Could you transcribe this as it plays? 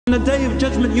On the Day of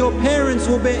Judgment, your parents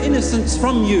will bear innocence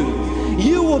from you.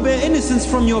 You will bear innocence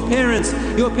from your parents.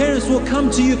 Your parents will come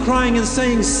to you crying and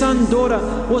saying, son, daughter,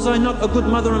 was I not a good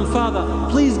mother and father?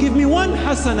 Please give me one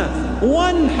hasana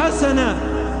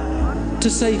to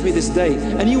save me this day.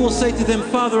 And you will say to them,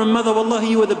 father and mother, wallahi,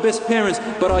 you are the best parents,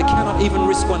 but I cannot even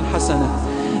risk one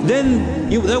hasana. Then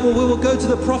we will go to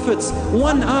the prophets,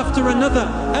 one after another.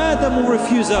 Adam will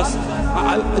refuse us.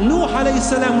 Nuh alayhi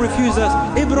salam will refuse us.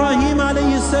 Ibrahim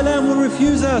alayhi salam will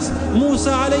refuse us.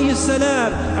 Musa alayhi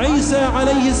salam, Isa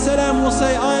alayhi salam will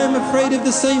say, I am afraid of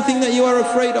the same thing that you are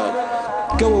afraid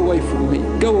of. Go away from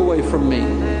me, go away from me.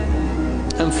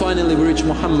 And finally we reach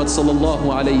Muhammad sallallahu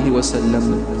alayhi wa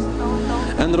sallam.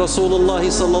 And Rasulullah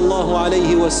sallallahu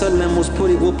alayhi wa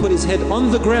sallam will put his head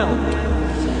on the ground.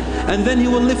 And then he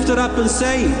will lift it up and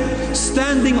say,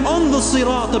 standing on the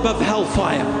sirat above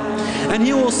hellfire, and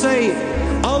he will say,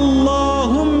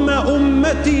 Allahumma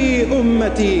ummati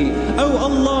ummati. Oh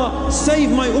Allah,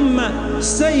 save my ummah,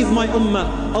 save my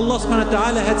ummah. Allah subhanahu wa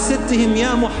ta'ala had said to him,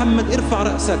 Ya Muhammad, irfa'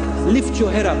 ra'sak, lift your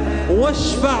head up.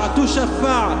 Washfa'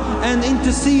 tushaffa', and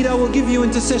intercede, I will give you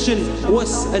intercession.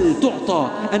 Was'al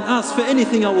tu'ta, and ask for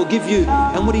anything I will give you.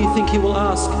 And what do you think he will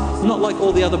ask? Not like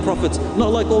all the other prophets,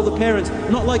 not like all the parents,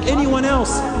 not like anyone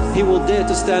else. He will dare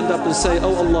to stand up and say,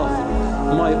 Oh Allah,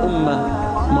 my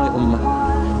ummah, my ummah.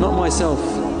 Not myself,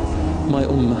 my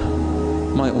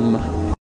ummah, my ummah.